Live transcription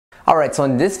Alright, so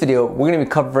in this video, we're going to be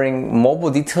covering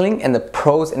mobile detailing and the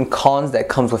pros and cons that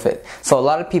comes with it. So a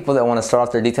lot of people that want to start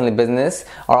off their detailing business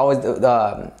are always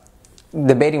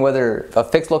debating whether a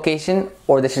fixed location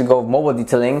or they should go mobile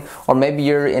detailing, or maybe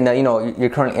you're in a, you're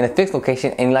currently in a fixed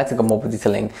location and you like to go mobile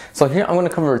detailing. So here I'm going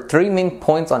to cover 3 main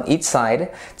points on each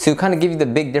side to kind of give you the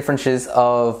big differences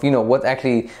of what's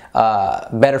actually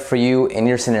better for you in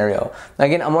your scenario.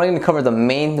 Again, I'm only going to cover the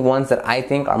main ones that I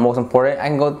think are most important. I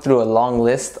can go through a long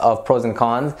list of pros and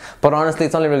cons, but honestly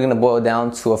it's only really going to boil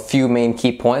down to a few main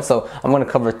key points. So I'm going to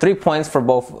cover 3 points for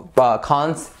both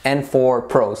cons and for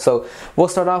pros. So we'll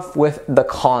start off with the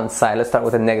cons side. Let's start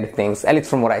with the negative things, at least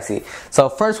from what I see. So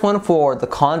first one for the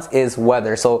cons is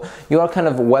weather. So you are kind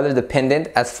of weather dependent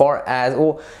as far as,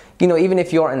 even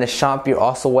if you are in the shop, you're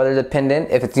also weather dependent.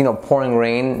 If it's, pouring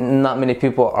rain, not many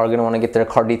people are going to want to get their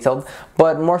car detailed.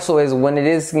 But more so is when it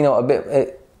is,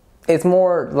 it's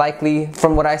more likely,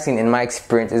 from what I've seen in my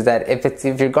experience, is that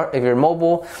if you're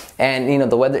mobile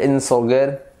and, the weather isn't so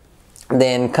good,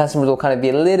 then customers will kind of be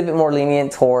a little bit more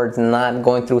lenient towards not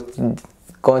going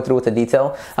through with the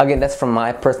detail. Again, that's from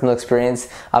my personal experience.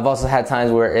 I've also had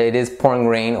times where it is pouring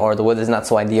rain or the weather's not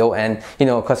so ideal, and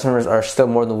customers are still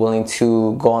more than willing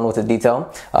to go on with the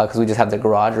detail because we just have the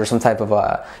garage or some type of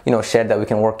shed that we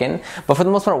can work in. But for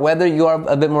the most part, weather, you are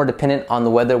a bit more dependent on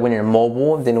the weather when you're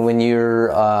mobile than when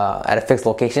you're at a fixed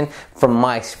location, from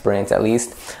my experience at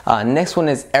least. Next one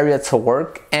is area to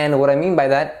work, and what I mean by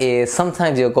that is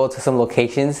sometimes you'll go to some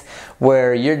locations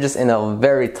where you're just in a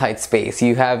very tight space.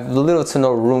 You have little to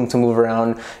no room to move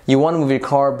around. You want to move your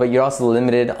car, but you're also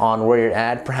limited on where you're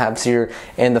at. Perhaps you're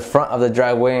in the front of the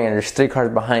driveway and there's 3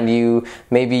 cars behind you.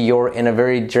 Maybe you're in a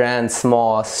very grand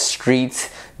small street.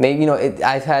 Maybe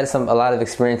I've had a lot of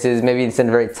experiences. Maybe it's in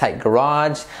a very tight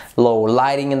garage, low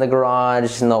lighting in the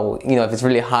garage, no, if it's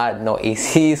really hot, no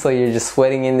AC, so you're just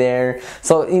sweating in there.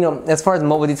 So as far as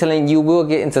mobile detailing, you will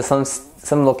get into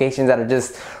some locations that are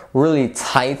just really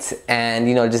tight and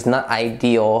just not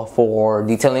ideal for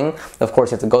detailing. Of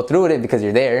course, you have to go through with it because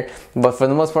you're there, but for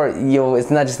the most part, it's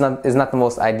not the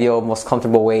most ideal, most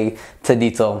comfortable way to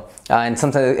detail, and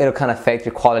sometimes it'll kind of affect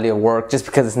your quality of work just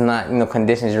because it's not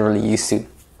conditions you're really used to.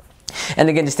 And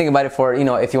again, just think about it for,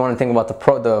 if you want to think about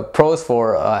the pros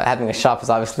for having a shop, is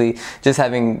obviously just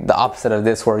having the opposite of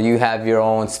this, where you have your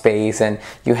own space and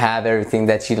you have everything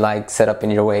that you like set up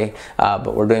in your way.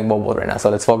 But we're doing mobile right now, so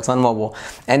let's focus on mobile.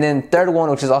 And then third one,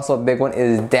 which is also a big one,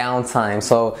 is downtime.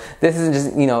 So this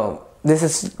is just, this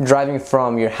is driving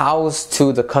from your house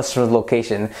to the customer's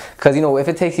location, because if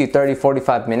it takes you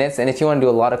 30-45 minutes, and if you want to do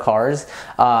a lot of cars,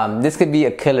 this could be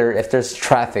a killer if there's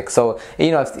traffic. So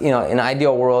in an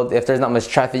ideal world, if there's not much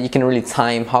traffic, you can really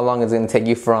time how long it's going to take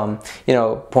you from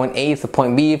point A to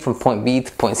point B, from point B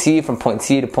to point C, from point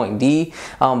C to point D.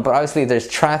 But obviously if there's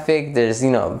traffic, there's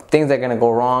things that are going to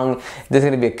go wrong. There's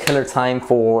going to be a killer time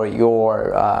for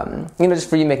your just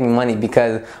for you making money,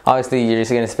 because obviously you're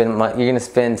just going to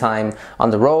spend time on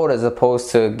the road as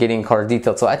opposed to getting cars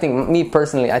detailed. So I think, me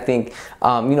personally, I think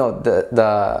driving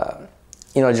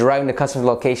the customer's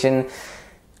location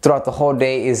throughout the whole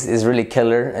day is really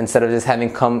killer. Instead of just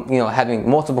having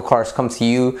multiple cars come to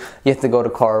you, you have to go to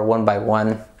car one by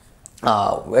one.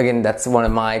 Again, that's one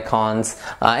of my cons,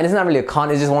 and it's not really a con,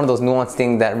 it's just one of those nuanced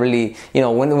things that really,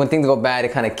 when things go bad,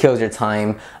 it kind of kills your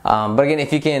time. But again,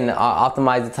 if you can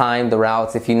optimize the time, the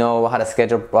routes, if you know how to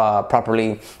schedule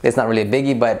properly, it's not really a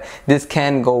biggie. But this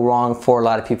can go wrong for a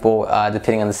lot of people,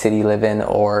 depending on the city you live in,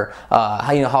 or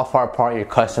how far apart your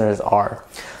customers are.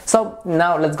 So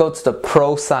now let's go to the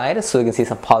pro side, so you can see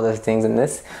some positive things in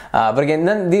this. But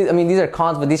again, these are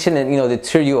cons, but these shouldn't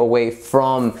deter you away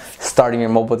from starting your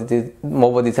mobile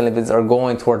detailing business or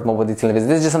going towards mobile detailing business.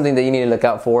 This is just something that you need to look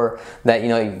out for, that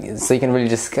so you can really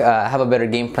just have a better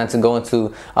game plan to go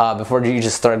into before you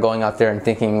just start going out there and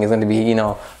thinking it's going to be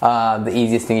the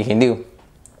easiest thing you can do.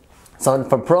 So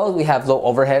for pros, we have low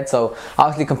overhead. So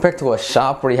obviously, compared to a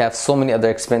shop where you have so many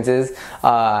other expenses,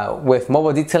 with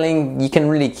mobile detailing, you can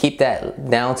really keep that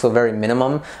down to a very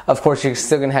minimum. Of course, you're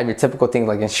still gonna have your typical things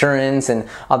like insurance and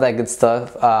all that good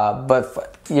stuff,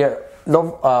 but your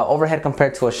overhead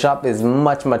compared to a shop is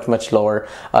much lower,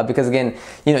 because again,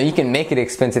 you can make it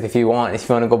expensive if you want. If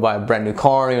you want to go buy a brand new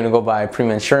car, you want to go buy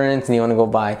premium insurance, and you want to go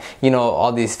buy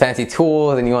all these fancy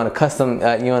tools, and you want to custom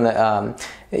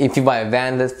if you buy a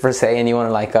van, per se, and you want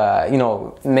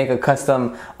to make a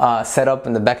custom setup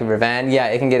in the back of your van, yeah,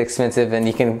 it can get expensive and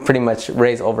you can pretty much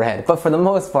raise overhead. But for the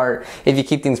most part, if you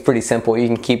keep things pretty simple, you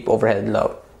can keep overhead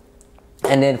low.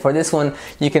 And then for this one,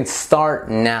 you can start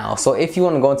now. So if you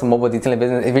want to go into mobile detailing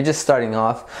business, if you're just starting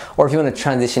off, or if you want to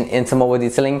transition into mobile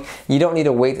detailing, you don't need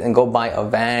to wait and go buy a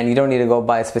van. You don't need to go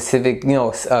buy a specific,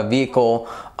 vehicle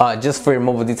just for your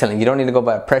mobile detailing. You don't need to go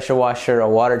buy a pressure washer, a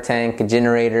water tank, a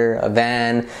generator, a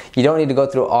van. You don't need to go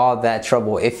through all that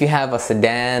trouble. If you have a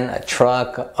sedan, a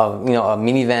truck, a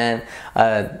minivan,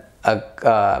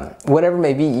 whatever it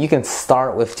may be, you can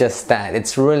start with just that.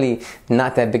 It's really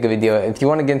not that big of a deal. If you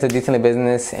want to get into detailing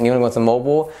business and you want to go into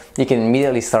mobile, you can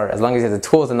immediately start. As long as you have the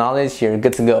tools and knowledge, you're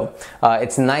good to go.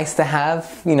 It's nice to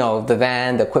have, the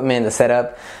van, the equipment, the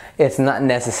setup. It's not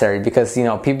necessary because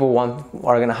people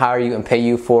are going to hire you and pay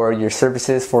you for your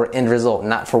services for end result,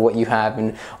 not for what you have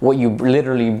and what you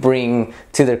literally bring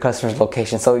to their customer's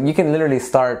location. So you can literally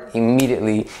start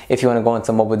immediately if you want to go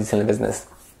into mobile detailing business.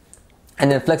 And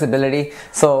then flexibility.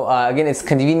 So again, it's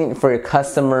convenient for your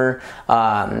customer.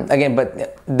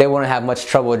 But they won't have much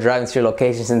trouble driving to your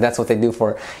locations, and that's what they do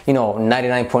for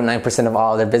 99.9% of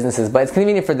all their businesses. But it's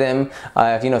convenient for them.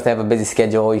 If they have a busy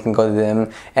schedule, you can go to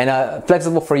them. And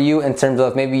flexible for you in terms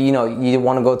of maybe you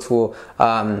want to go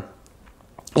to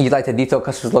you'd like to detail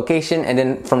customer's location, and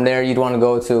then from there you'd want to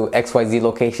go to XYZ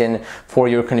location for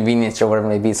your convenience or whatever it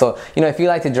may be. So if you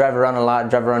like to drive around a lot,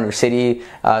 drive around your city,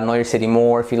 know your city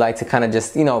more, if you like to kind of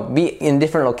just be in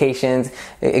different locations,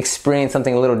 experience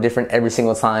something a little different every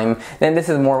single time, then this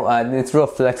is more it's real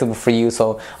flexible for you.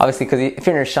 So obviously, because if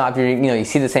you're in your shop, you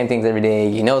see the same things every day,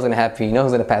 what's going to happen,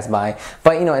 who's going to pass by.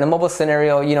 But in a mobile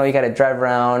scenario, you got to drive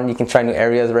around, you can try new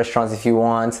areas, restaurants if you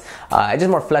want. It's just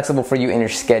more flexible for you in your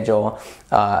schedule.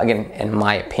 Again, in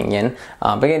my opinion.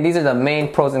 But again, these are the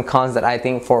main pros and cons that I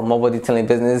think for mobile detailing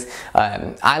business.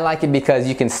 I like it because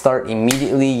you can start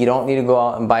immediately. You don't need to go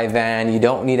out and buy a van. You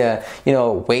don't need to,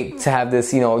 wait to have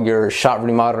this, your shop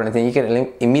remodeled or anything. You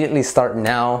can immediately start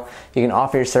now. You can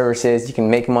offer your services. You can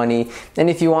make money. And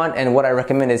if you want, and what I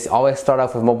recommend is always start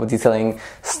off with mobile detailing.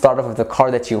 Start off with the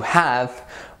car that you have.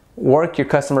 Work your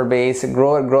customer base,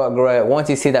 grow it. Once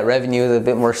you see that revenue is a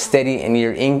bit more steady and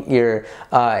you're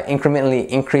incrementally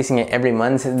increasing it every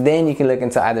month, then you can look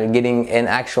into either getting an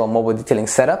actual mobile detailing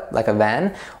setup like a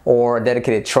van or a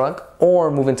dedicated truck,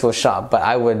 or move into a shop. But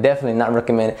I would definitely not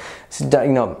recommend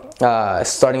starting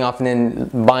off and then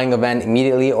buying a van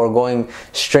immediately or going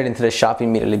straight into the shop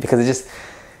immediately, because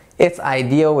it's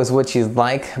ideal is what you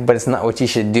like, but it's not what you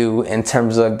should do in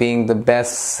terms of being the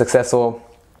best successful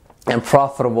and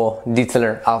profitable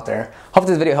detailer out there. Hope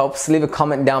this video helps. Leave a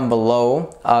comment down below.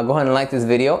 Go ahead and like this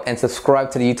video and subscribe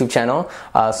to the YouTube channel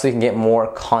so you can get more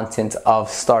content of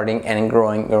starting and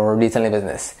growing your detailing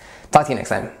business. Talk to you next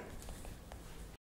time.